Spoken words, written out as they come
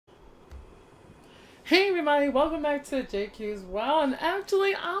Hey everybody, welcome back to JQ's Wow, and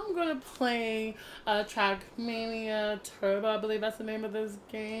actually I'm gonna play TrackMania Turbo, I believe that's the name of this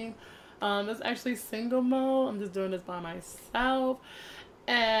game. It's actually single mode. I'm just doing this by myself,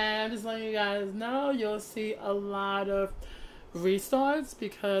 and just letting you guys know you'll see a lot of restarts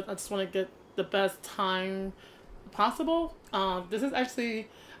because I just want to get the best time possible. This is actually,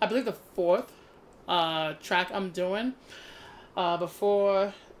 I believe, the fourth track I'm doing.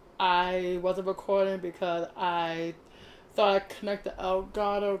 Before I wasn't recording because I thought I connected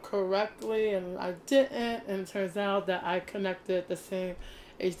Elgato correctly and I didn't, and it turns out that I connected the same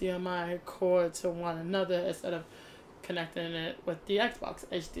HDMI cord to one another instead of connecting it with the Xbox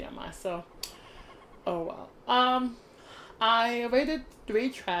HDMI. So, oh well. I rated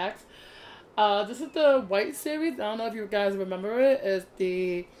 3 tracks. This is the White series. I don't know if you guys remember it. It's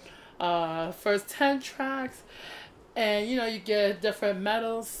the first 10 tracks. And you know, you get different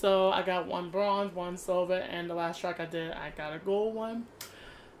medals. So I got 1 bronze, 1 silver, and the last track I did, I got a gold one.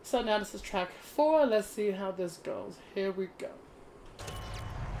 So now this is track 4. Let's see how this goes. Here we go.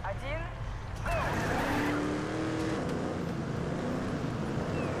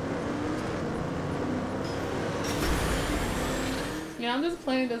 Yeah, I'm just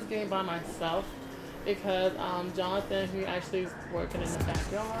playing this game by myself because Jonathan, who actually is working in the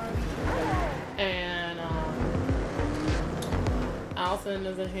backyard, and Allison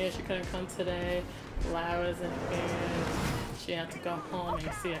isn't here. She couldn't come today. Lara's in here. She had to go home, and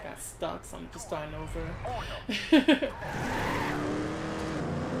you see I got stuck, so I'm just starting over.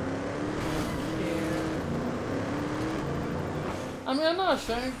 I mean, I'm not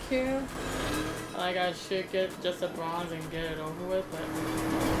sure I care. Like, I should get just a bronze and get it over with, but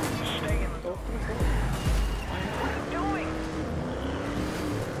go for it. What are you doing?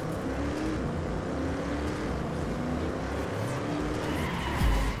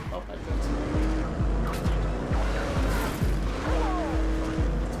 Oh, I dropped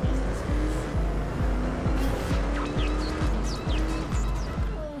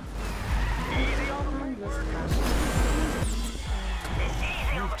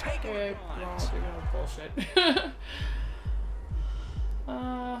okay, well, you're gonna bullshit.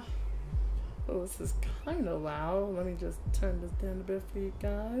 Oh, this is kind of loud. Let me just turn this down a bit for you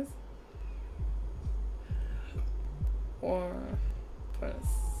guys. Or press.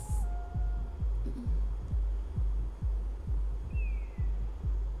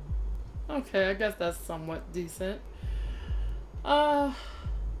 Okay, I guess that's somewhat decent. Okay.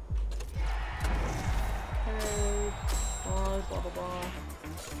 Blah blah blah.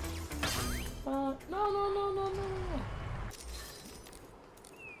 No.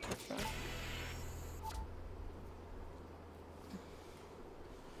 Let's try.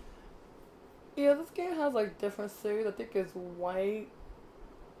 Yeah, this game has like different series. I think it's white,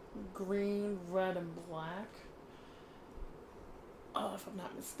 green, red, and black. Oh, if I'm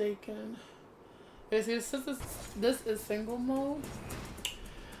not mistaken. Okay, so this is single mode.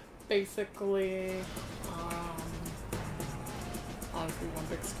 Basically, honestly, one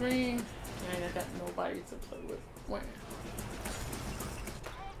big screen, and I got nobody to play with. Where?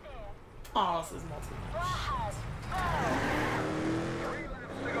 Oh, this is multi-match. 3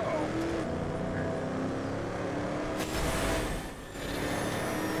 laps to go.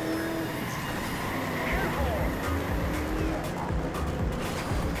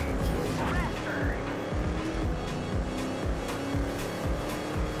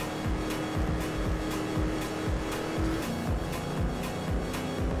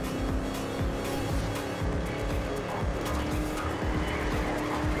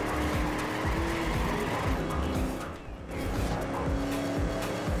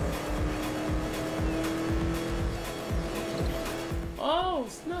 Oh,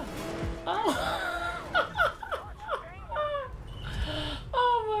 snap. Oh.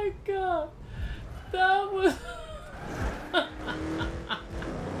 Oh my god. That was...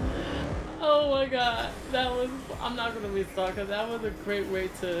 Oh my god. That was... I'm not going to restart because that was a great way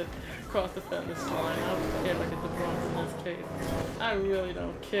to cross the finish line. I don't care if I get the bronze in this case. I really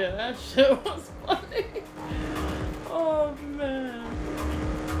don't care. That shit was funny. Oh man.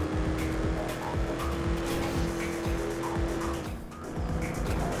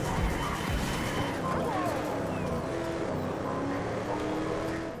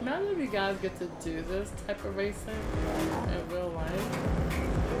 Imagine if you guys get to do this type of racing in real life.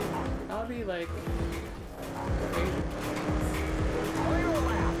 That would be like crazy.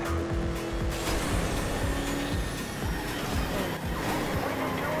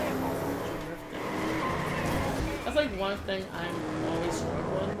 That's like one thing I'm always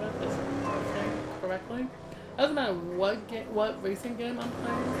struggling with is drifting correctly. Doesn't matter what racing game I'm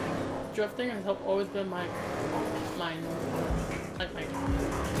playing. drifting has always been my like my like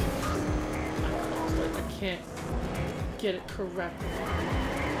I can't get it correct.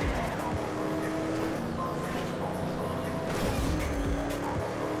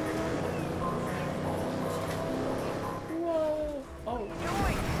 Whoa! Oh,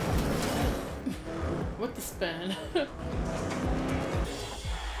 with the spin.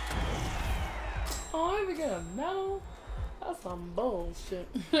 Oh, I even get a medal? That's some bullshit.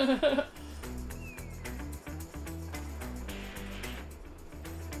 Yeah,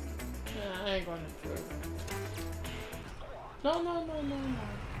 I ain't gonna do it. No.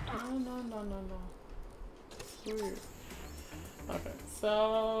 Weird. Okay,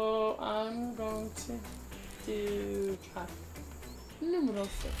 so I'm going to do track numero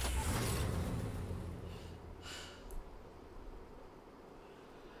 6.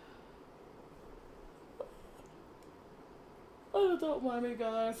 Oh, don't mind me,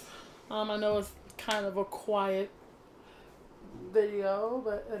 guys. I know it's kind of a quiet video,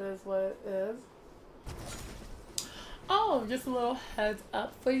 but it is what it is. Oh, just a little heads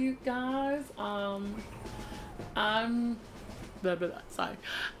up for you guys. Sorry.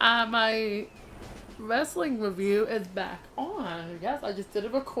 My wrestling review is back on. Yes, I just did a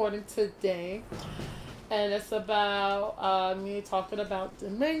recording today. And it's about me talking about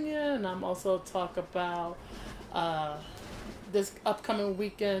Dominion, and I'm also talking about this upcoming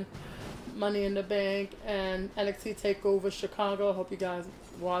weekend, Money in the Bank and NXT TakeOver Chicago. I hope you guys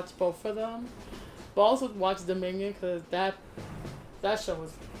watch both of them. But also watch Dominion, because that show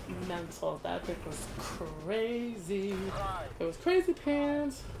was mental. That thing was crazy. It was crazy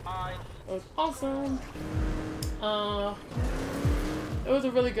pants. It was awesome. It was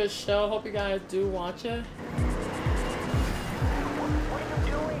a really good show. Hope you guys do watch it. What are you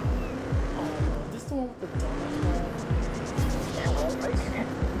doing? Oh, this is the one with the donut.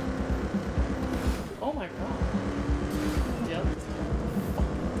 Oh my god. Yep.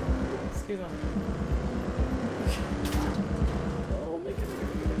 Excuse me. Oh, make it.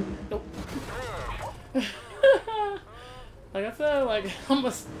 Nope. Like I said, like,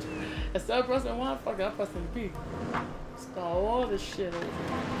 instead of pressing Y, fuck it, I'm pressing B. Start all this shit over.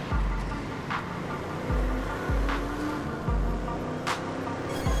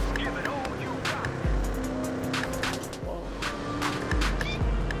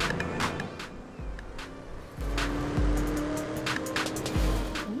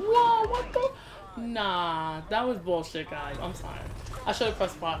 Nah, that was bullshit, guys. I'm sorry. I should have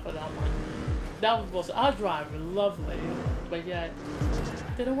pressed Y for that one. That was bullshit. I'll drive it lovely, but yet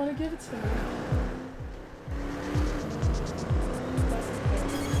they don't want to give it to me.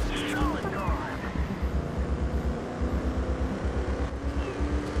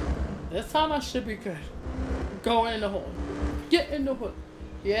 This time I should be good. Go in the hole. Get in the hood.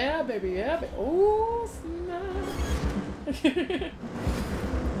 Yeah, baby. Yeah, baby. Oh, snap.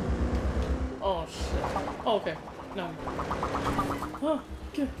 Oh shit. Oh, okay. No. Oh,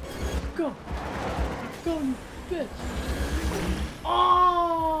 okay. Go. Go, you bitch.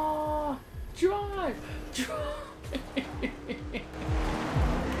 Oh! Drive!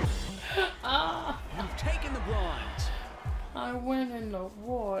 Ah! You've taken the blinds. I went in the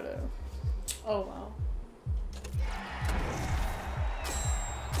water. Oh wow.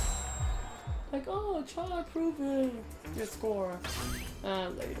 Like, oh, try to prove it. Your score.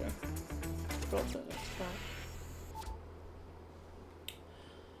 Later. Go to the next track.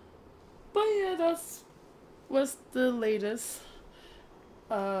 But yeah, that's what's the latest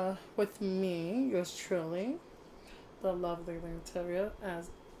with me, yours truly, the lovely Lanteria, as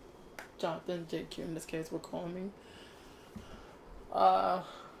Jonathan JQ in this case we're calling me.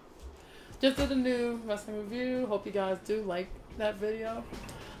 Just did a new wrestling review. Hope you guys do like that video.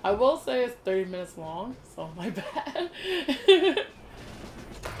 I will say it's 30 minutes long, so my bad.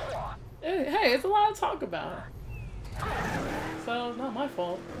 Hey, it's a lot to talk about. So, not my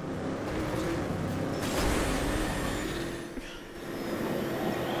fault.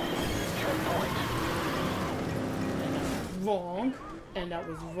 Wrong, and that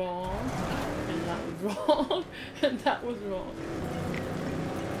was wrong, and that was wrong, and that was wrong.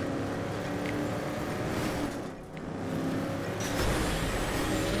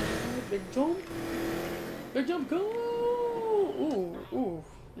 Big jump. Big jump, go! Ooh, ooh.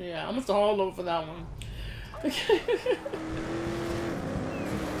 Yeah, I'm gonna start all over for that one.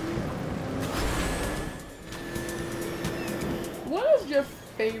 What is your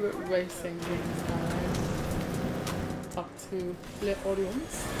favorite racing game, guys? Talk to the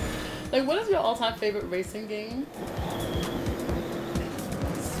audience. Like, what is your all-time favorite racing game?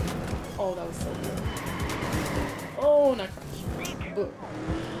 Oh, that was so good. Oh, not crash. But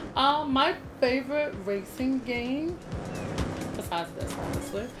My favorite racing game, besides this,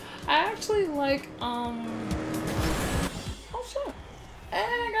 honestly, I actually like, oh shit. Hey,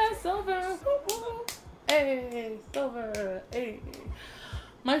 I got silver. Woo-woo. Hey, silver. Hey.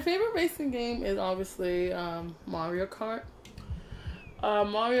 My favorite racing game is obviously Mario Kart.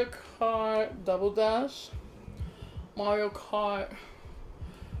 Mario Kart Double Dash. Mario Kart.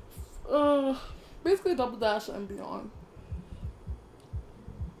 Basically Double Dash and Beyond.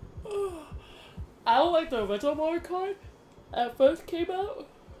 I don't like the original Mario Kart that first came out.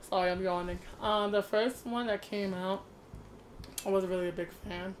 Sorry, I'm yawning. The first one that came out, I wasn't really a big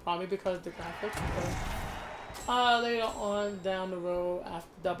fan, probably because of the graphics. But later on down the road, after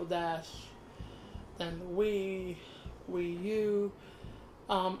Double Dash, then the Wii U.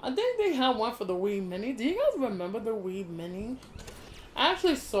 I think they had one for the Wii Mini. Do you guys remember the Wii Mini? I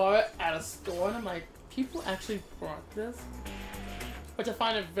actually saw it at a store, and I'm like, people actually brought this, which I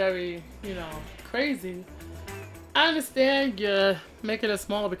find it very, crazy. I understand you're making it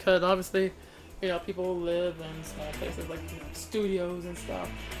small because obviously, people live in small places like studios and stuff.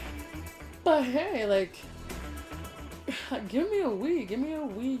 But hey, like, give me a Wii, give me a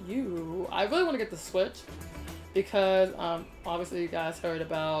Wii U. I really want to get the Switch because obviously you guys heard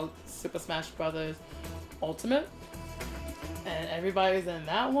about Super Smash Brothers Ultimate, and everybody's in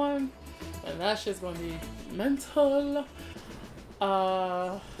that one, and that shit's gonna be mental.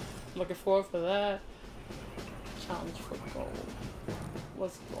 Looking forward for that. Challenge for gold.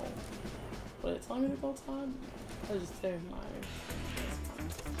 What's gold? Will it tell me the gold time? I just say my.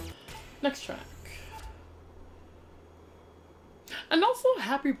 Next track. And also,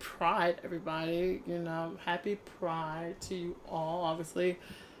 happy Pride, everybody. Happy Pride to you all. Obviously,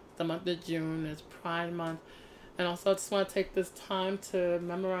 the month of June is Pride Month. And also, I just want to take this time to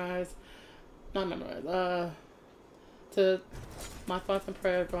to my thoughts and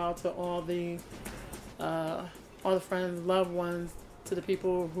prayers go out to all the friends, loved ones, to the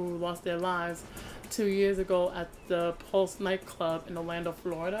people who lost their lives 2 years ago at the Pulse nightclub in Orlando,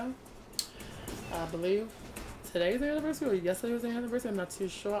 Florida. I believe today's the anniversary or yesterday was the anniversary. I'm not too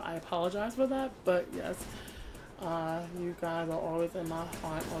sure. I apologize for that, but yes, you guys are always in my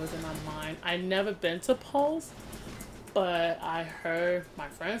heart, always in my mind. I never been to Pulse, but I heard my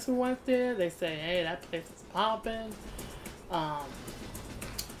friends who went there. They say, hey, that place is popping.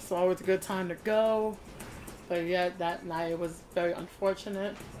 So always a good time to go. But yeah, that night was very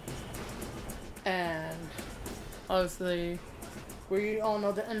unfortunate. And obviously, we all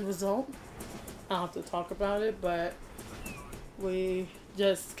know the end result. I don't have to talk about it, but we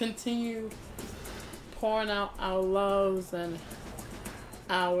just continue pouring out our loves and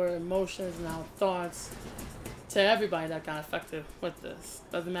our emotions and our thoughts to everybody that got affected with this.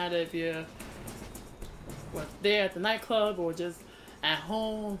 Doesn't matter if you're there at the nightclub or just at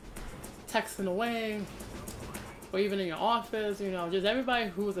home texting away or even in your office, just everybody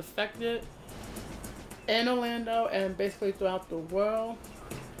who was affected in Orlando and basically throughout the world.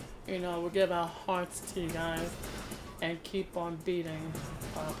 We'll give our hearts to you guys and keep on beating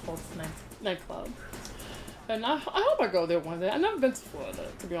Pulse nightclub. And I hope I go there one day. I've never been to Florida,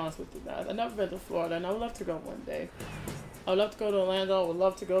 to be honest with you guys. I've never been to Florida, and I would love to go one day. I would love to go to Orlando. I would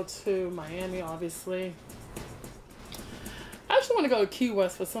love to go to Miami, obviously. I actually want to go to Key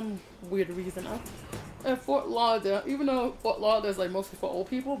West for some weird reason. And Fort Lauderdale, even though Fort Lauderdale is like mostly for old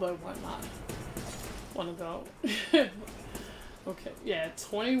people, but why not? Want to go. Okay, yeah,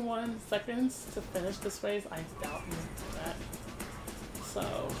 21 seconds to finish this race. I doubt we can do that. So,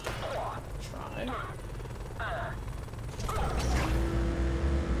 try.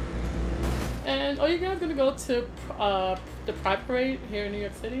 And are you guys gonna go to the Pride Parade here in New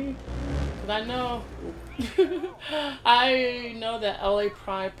York City? Because I know that LA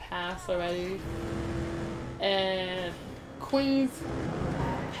Pride passed already, and Queens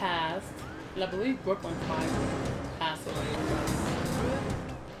passed, and I believe Brooklyn Pride passed already.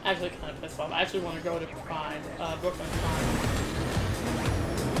 Actually, kind of pissed off. I actually want to go to Pride, Brooklyn Pride,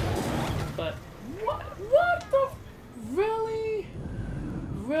 but what the? Really?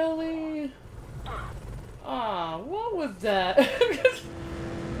 What was that?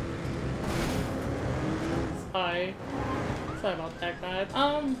 Sorry about that, guys.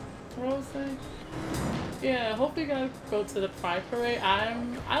 What was I saying? Yeah, hope you guys go to the Pride Parade. I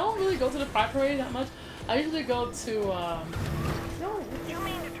don't really go to the Pride Parade that much. I usually go to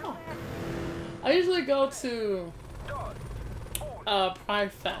I usually go to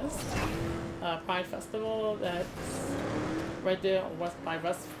Pride Fest. Pride Festival that's right there on by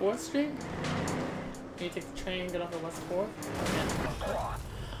West 4th Street. You take the train, get off at West 4th.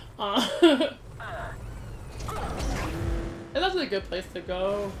 It's It's actually a good place to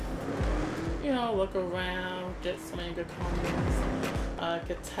go. You know, look around, get so many good combos,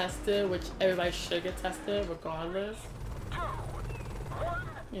 get tested, which everybody should get tested regardless.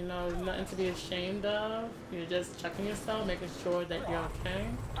 You know, nothing to be ashamed of. You're just checking yourself, making sure that you're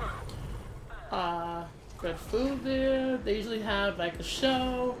okay. Good food there. They usually have like a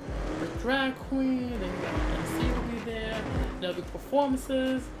show, a drag queen, then you got an MC will be there. There'll be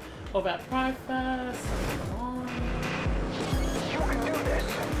performances over at Pride Fest. Come on. You can do this.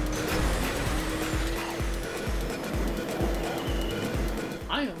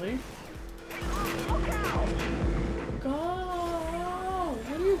 Finally. Look out! Go!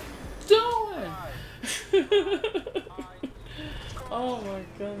 What are you doing? Oh my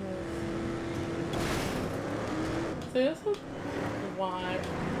goodness. See, this is why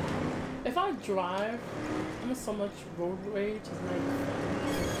if I drive, I'm in so much road rage. It's not even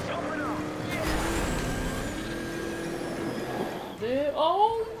fun. There.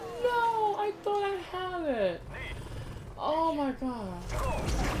 Oh no! I thought I had it. Oh my god.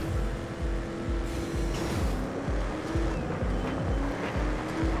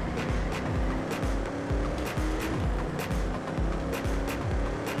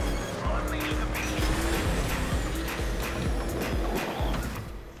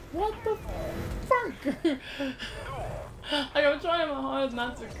 What the fuck? Like, I'm trying my hardest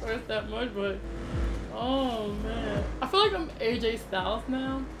not to curse that much, but oh man, I feel like I'm AJ Styles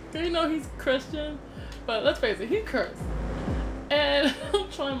now. You know he's Christian, but let's face it, he cursed, and I'm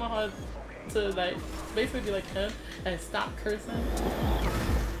trying my hardest to like basically be like him and stop cursing.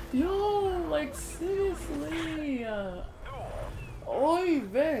 Yo, like seriously, oy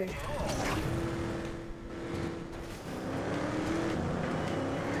vey.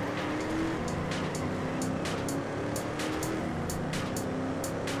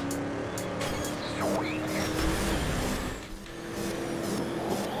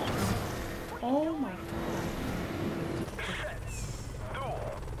 Oh my god.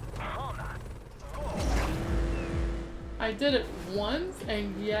 I did it once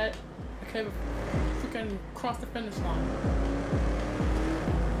and yet I can't freaking cross the finish line.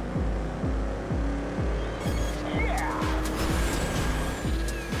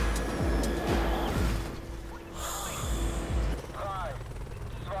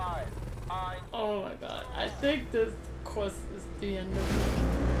 Oh my god. I think this course is the end of it.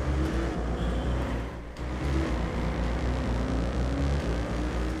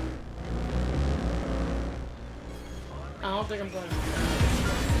 I don't think I'm going to.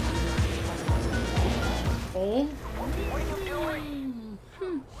 Oh. What are you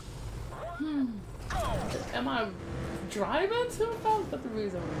doing? Am I driving too fast? That's the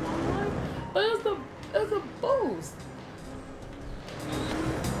reason why. But it's a boost.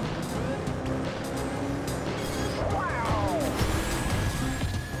 Wow!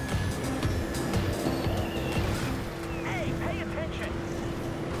 Hey, pay attention!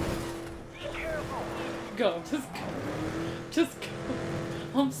 Be careful! Go, just go. Just go.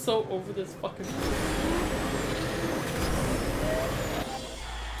 I'm so over this fucking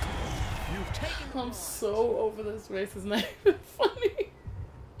You've taken the I'm so over this race. It's not even funny.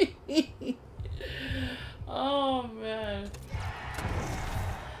 Oh man.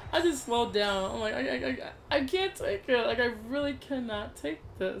 I just slowed down. I'm like, I can't take it. Like, I really cannot take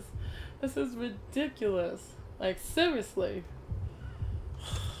this. This is ridiculous. Like, seriously.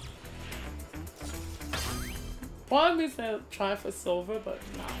 Part of me said try for silver, but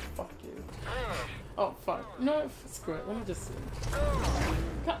nah, fuck you. Oh, fuck. No, screw it. Let me just see.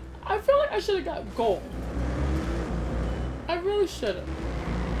 I feel like I should have got gold. I really should have.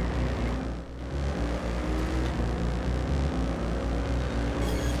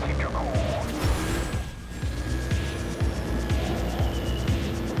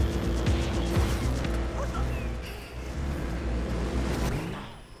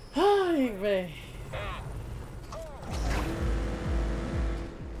 Ay, vey.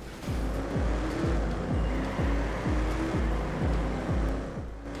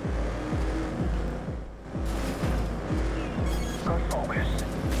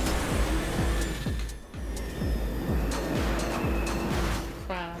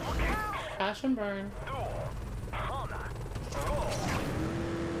 Crash and burn.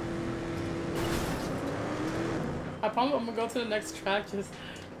 I promise I'm gonna go to the next track. Just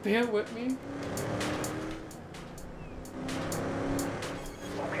bear with me.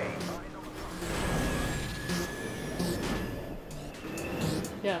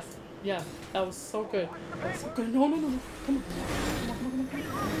 Yes, yes, that was so good. That was so good. No, no, no, no. Come on. Come on, come on, come on, come on.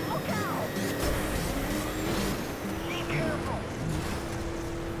 Be careful!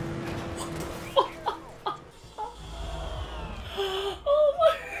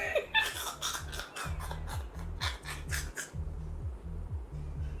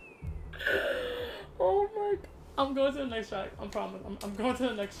 going to the next track. I promise. I'm going to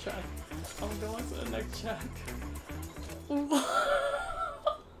the next track. I'm going to the next track.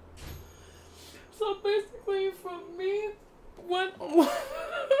 So basically, for me, when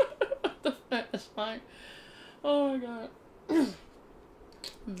the finish line. Oh my god.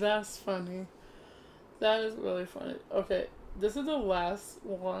 That's funny. That is really funny. Okay, this is the last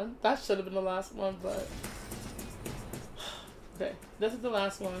one. That should have been the last one, but okay, this is the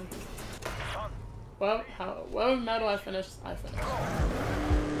last one. Well, whatever medal I finished, I finished.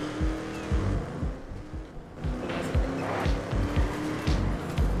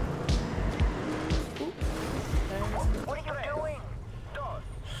 What are you doing? Dos,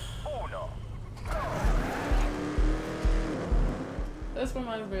 uno. This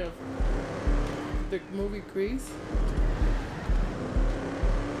reminds me of the movie Grease,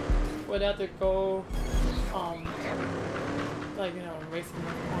 where they have to go, like, you know, racing on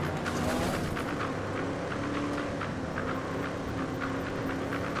that.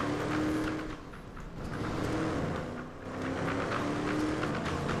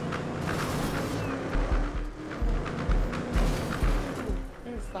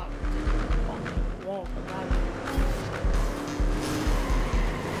 Stop. Whoa,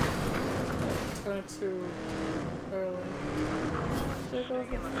 turn too early. There goes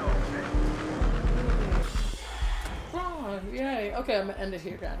the oh, yay. Okay, I'm gonna end it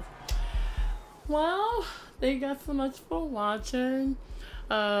here, guys. Well, thank you guys so much for watching.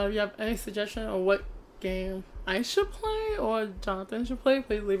 If you have any suggestion on what game I should play or Jonathan should play,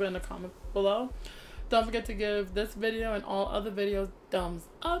 please leave it in the comments below. Don't forget to give this video and all other videos thumbs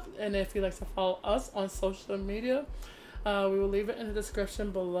up. And if you'd like to follow us on social media, we will leave it in the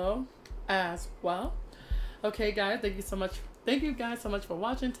description below as well. Okay, guys, thank you so much. Thank you guys so much for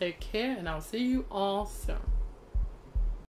watching. Take care, and I'll see you all soon.